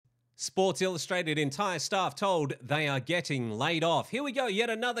Sports Illustrated entire staff told they are getting laid off. Here we go,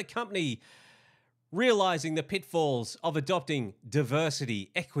 yet another company realizing the pitfalls of adopting diversity,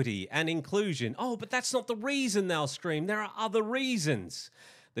 equity, and inclusion. Oh, but that's not the reason, they'll scream. There are other reasons.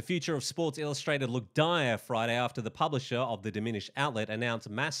 The future of Sports Illustrated looked dire Friday after the publisher of the diminished outlet announced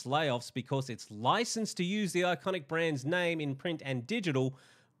mass layoffs because its license to use the iconic brand's name in print and digital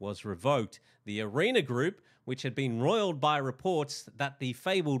was revoked. The Arena Group, which had been roiled by reports that the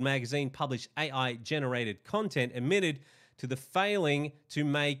fabled magazine published AI-generated content, admitted to the failing to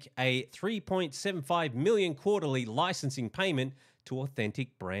make a $3.75 million quarterly licensing payment to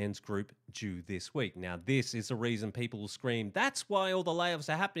Authentic Brands Group due this week. Now, this is the reason people will scream, that's why all the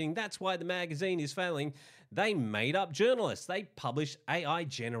layoffs are happening, that's why the magazine is failing. They made up journalists. They published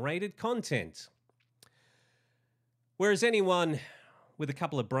AI-generated content. Whereas anyone with a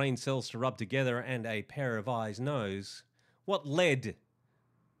couple of brain cells to rub together and a pair of eyes knows what led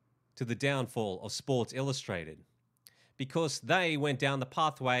to the downfall of Sports Illustrated. Because they went down the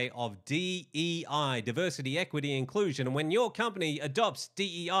pathway of D.E.I, diversity, equity, inclusion. And when your company adopts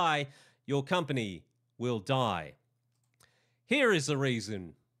D.E.I, your company will die. Here is the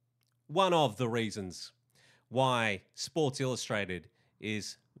reason, one of the reasons, why Sports Illustrated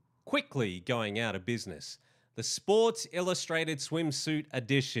is quickly going out of business. The Sports Illustrated swimsuit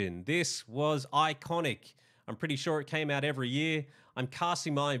edition. This was iconic. I'm pretty sure it came out every year. I'm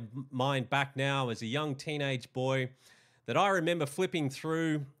casting my mind back now as a young teenage boy that I remember flipping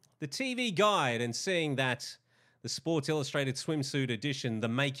through the TV guide and seeing that the Sports Illustrated swimsuit edition, the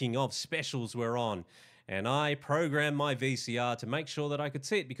making of specials were on. And I programmed my VCR to make sure that I could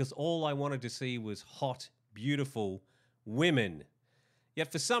see it because all I wanted to see was hot, beautiful women.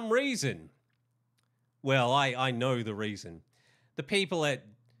 Yet for some reason, well, I know the reason. The people at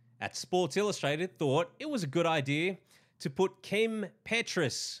Sports Illustrated thought it was a good idea to put Kim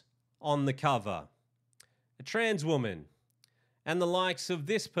Petras on the cover, a trans woman, and the likes of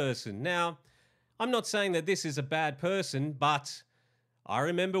this person. Now, I'm not saying that this is a bad person, but I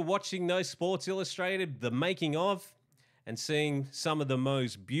remember watching those Sports Illustrated, the making of, and seeing some of the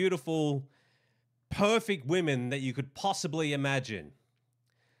most beautiful, perfect women that you could possibly imagine.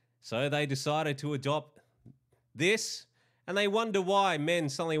 So they decided to adopt this, and they wonder why men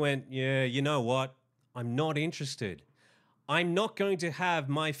suddenly went, yeah, you know what? I'm not interested. I'm not going to have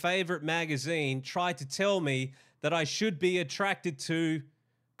my favorite magazine try to tell me that I should be attracted to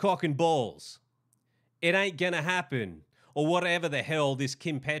cock and balls. It ain't gonna happen. Or whatever the hell this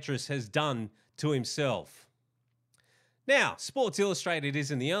Kim Petras has done to himself. Now, Sports Illustrated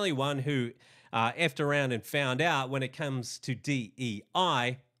isn't the only one who effed around and found out when it comes to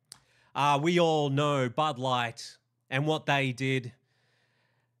DEI. We all know Bud Light and what they did.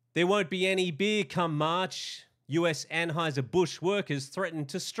 There won't be any beer come March. US Anheuser-Busch workers threatened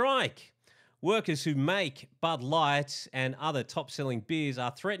to strike. Workers who make Bud Light and other top-selling beers are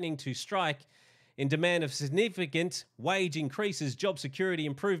threatening to strike in demand of significant wage increases, job security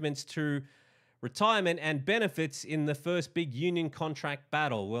improvements to retirement and benefits in the first big union contract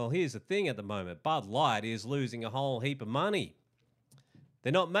battle. Well, here's the thing at the moment. Bud Light is losing a whole heap of money.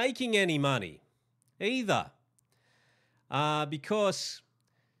 They're not making any money either because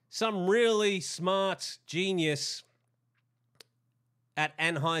some really smart genius at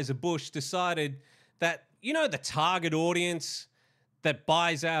Anheuser-Busch decided that, you know, the target audience that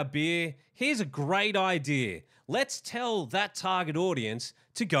buys our beer, here's a great idea. Let's tell that target audience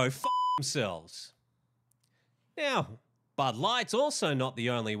to go f*** themselves. Now, Bud Light's also not the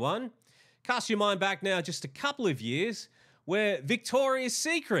only one. Cast your mind back now just a couple of years where Victoria's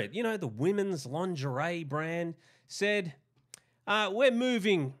Secret, you know, the women's lingerie brand, said, we're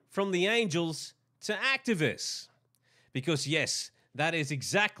moving from the angels to activists. Because yes, that is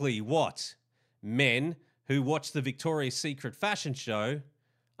exactly what men who watch the Victoria's Secret fashion show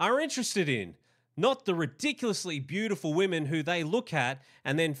are interested in. Not the ridiculously beautiful women who they look at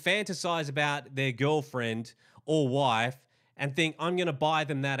and then fantasize about their girlfriend or wife and think, I'm going to buy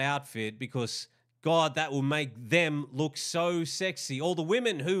them that outfit because, God, that will make them look so sexy. Or the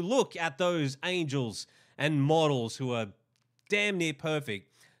women who look at those angels and models who are damn near perfect.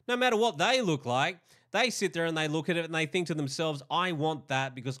 No matter what they look like, they sit there and they look at it and they think to themselves, I want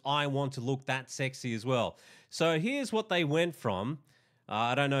that because I want to look that sexy as well. So here's what they went from.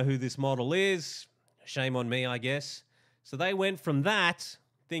 I don't know who this model is. Shame on me, I guess. So they went from that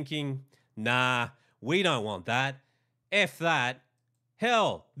thinking, nah, we don't want that. F that.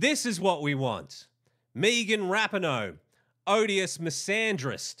 Hell, this is what we want. Megan Rapinoe, odious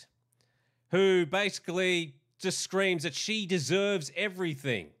misandrist, who basically just screams that she deserves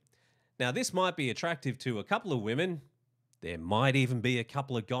everything. Now, this might be attractive to a couple of women, There might even be a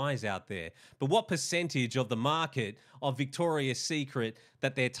couple of guys out there. But what percentage of the market of Victoria's Secret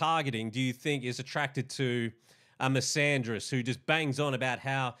that they're targeting do you think is attracted to a misandrist who just bangs on about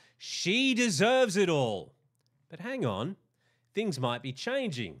how she deserves it all? But hang on, things might be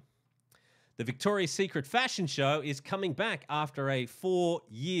changing. The Victoria's Secret fashion show is coming back after a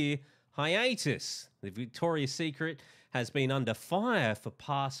 4-year hiatus. The Victoria's Secret has been under fire for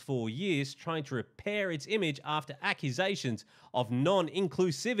past 4 years trying to repair its image after accusations of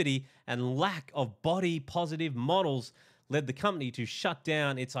non-inclusivity and lack of body-positive models led the company to shut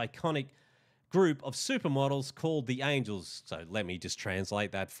down its iconic group of supermodels called the Angels. So let me just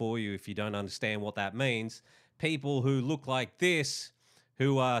translate that for you if you don't understand what that means. People who look like this,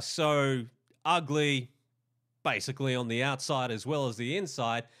 who are so ugly, basically on the outside as well as the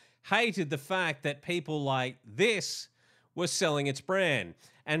inside, hated the fact that people like this were selling its brand.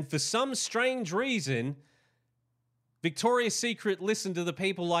 And for some strange reason, Victoria's Secret listened to the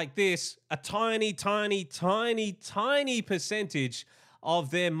people like this, a tiny, tiny, tiny, tiny percentage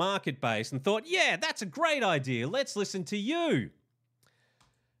of their market base, and thought, yeah, that's a great idea. Let's listen to you.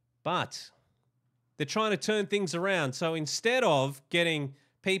 But they're trying to turn things around. So instead of getting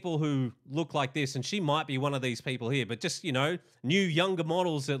people who look like this, and she might be one of these people here, but just, you know, new younger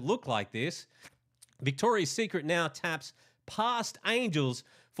models that look like this, Victoria's Secret now taps past Angels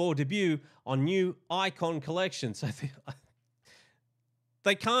for debut on new icon collections. So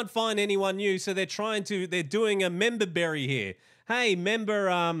they can't find anyone new, so they're doing a member berry here. Hey,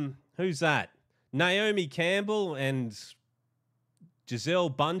 member, who's that? Naomi Campbell and Giselle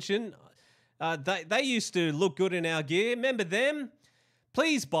Bundchen. They used to look good in our gear. Remember them?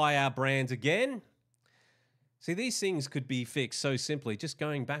 Please buy our brands again. See, these things could be fixed so simply, just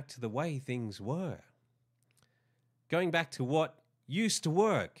going back to the way things were. Going back to what used to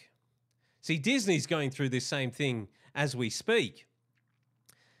work. See, Disney's going through this same thing as we speak.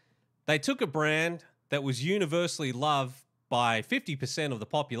 They took a brand that was universally loved by 50% of the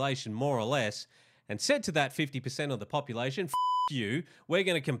population, more or less, and said to that 50% of the population, F you, we're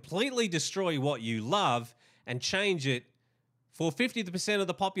going to completely destroy what you love and change it for 50% of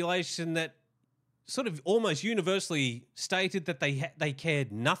the population that sort of almost universally stated that they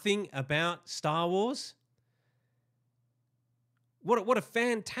cared nothing about Star Wars. What a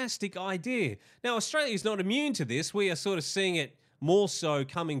fantastic idea. Now, Australia is not immune to this. We are sort of seeing it more so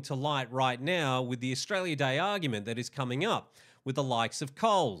coming to light right now with the Australia Day argument that is coming up with the likes of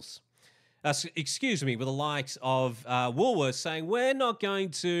Coles. With the likes of Woolworths saying, we're not going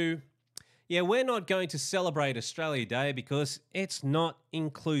to celebrate Australia Day because it's not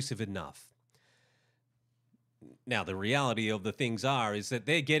inclusive enough. Now, the reality of the things is that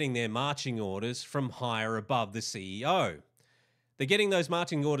they're getting their marching orders from higher above the CEO. They're getting those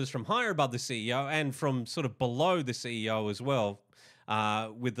marching orders from higher above the CEO and from sort of below the CEO as well,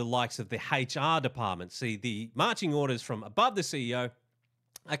 with the likes of the HR department. See, the marching orders from above the CEO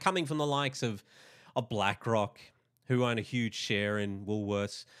are coming from the likes of BlackRock, who own a huge share in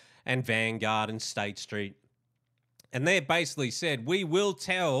Woolworths, and Vanguard and State Street. And they basically said, we will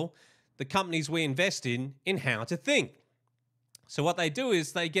tell the companies we invest in how to think. So what they do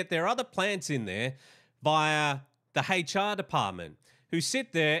is they get their other plants in there via the HR department, who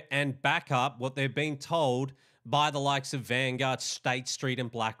sit there and back up what they're being told by the likes of Vanguard, State Street, and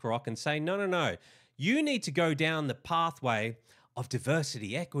BlackRock and say, no, you need to go down the pathway of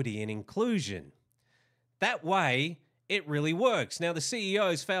diversity, equity, and inclusion. That way, it really works. Now, the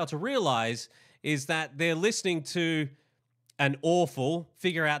CEOs fail to realize is that they're listening to an awful,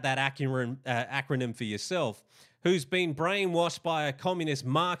 figure out that acronym for yourself, who's been brainwashed by a communist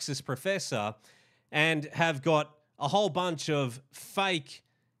Marxist professor and have got a whole bunch of fake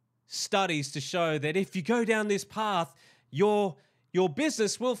studies to show that if you go down this path, your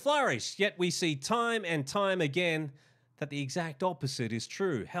business will flourish. Yet we see time and time again that the exact opposite is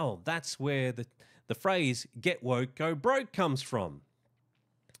true. Hell, that's where the phrase get woke, go broke comes from.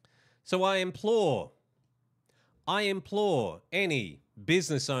 So I implore any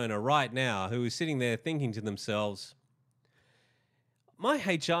business owner right now who is sitting there thinking to themselves, my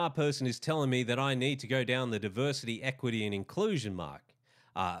HR person is telling me that I need to go down the diversity, equity, and inclusion mark.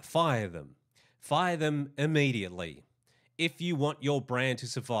 Fire them. Fire them immediately if you want your brand to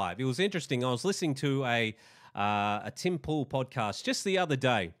survive. It was interesting. I was listening to a Tim Pool podcast just the other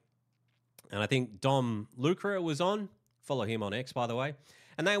day, and I think Dom Lucra was on. Follow him on X, by the way.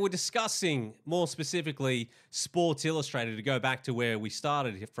 And they were discussing more specifically Sports Illustrated, to go back to where we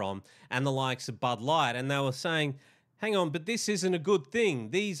started from, and the likes of Bud Light. And they were saying, hang on, but this isn't a good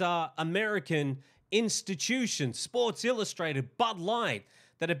thing. These are American institutions, Sports Illustrated, Bud Light.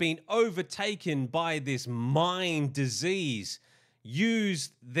 that have been overtaken by this mind disease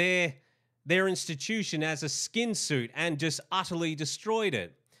used their institution as a skin suit and just utterly destroyed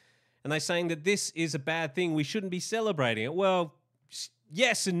it. And they're saying that this is a bad thing. We shouldn't be celebrating it. Well,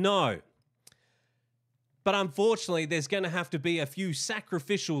 yes and no. But unfortunately, there's going to have to be a few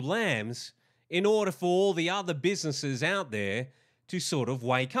sacrificial lambs in order for all the other businesses out there to sort of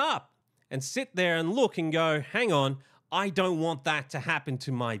wake up and sit there and look and go, hang on, I don't want that to happen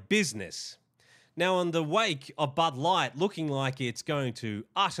to my business. Now, in the wake of Bud Light looking like it's going to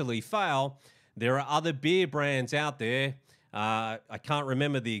utterly fail, there are other beer brands out there. I can't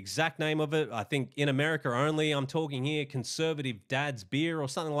remember the exact name of it. I think in America only, I'm talking here, Conservative Dad's Beer or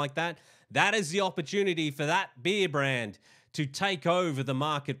something like that. That is the opportunity for that beer brand to take over the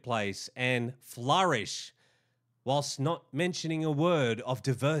marketplace and flourish, whilst not mentioning a word of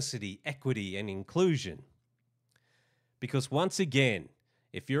diversity, equity, and inclusion. Because once again,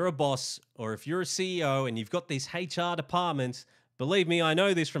 if you're a boss or if you're a CEO and you've got these HR departments, believe me, I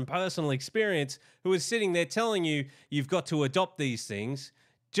know this from personal experience, who is sitting there telling you you've got to adopt these things,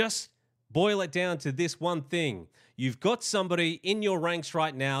 just boil it down to this one thing. You've got somebody in your ranks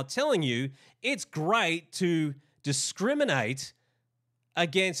right now telling you it's great to discriminate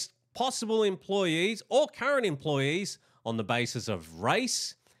against possible employees or current employees on the basis of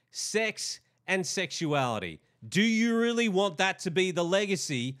race, sex, and sexuality. Do you really want that to be the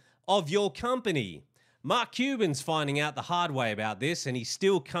legacy of your company? Mark Cuban's finding out the hard way about this, and he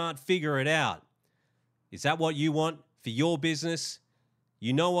still can't figure it out. Is that what you want for your business?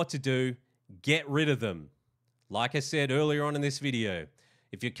 You know what to do. Get rid of them. Like I said earlier on in this video,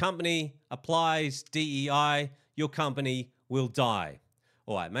 if your company applies DEI, your company will die.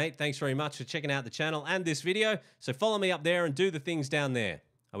 All right, mate, thanks very much for checking out the channel and this video. So follow me up there and do the things down there.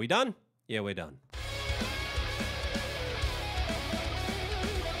 Are we done? Yeah, we're done.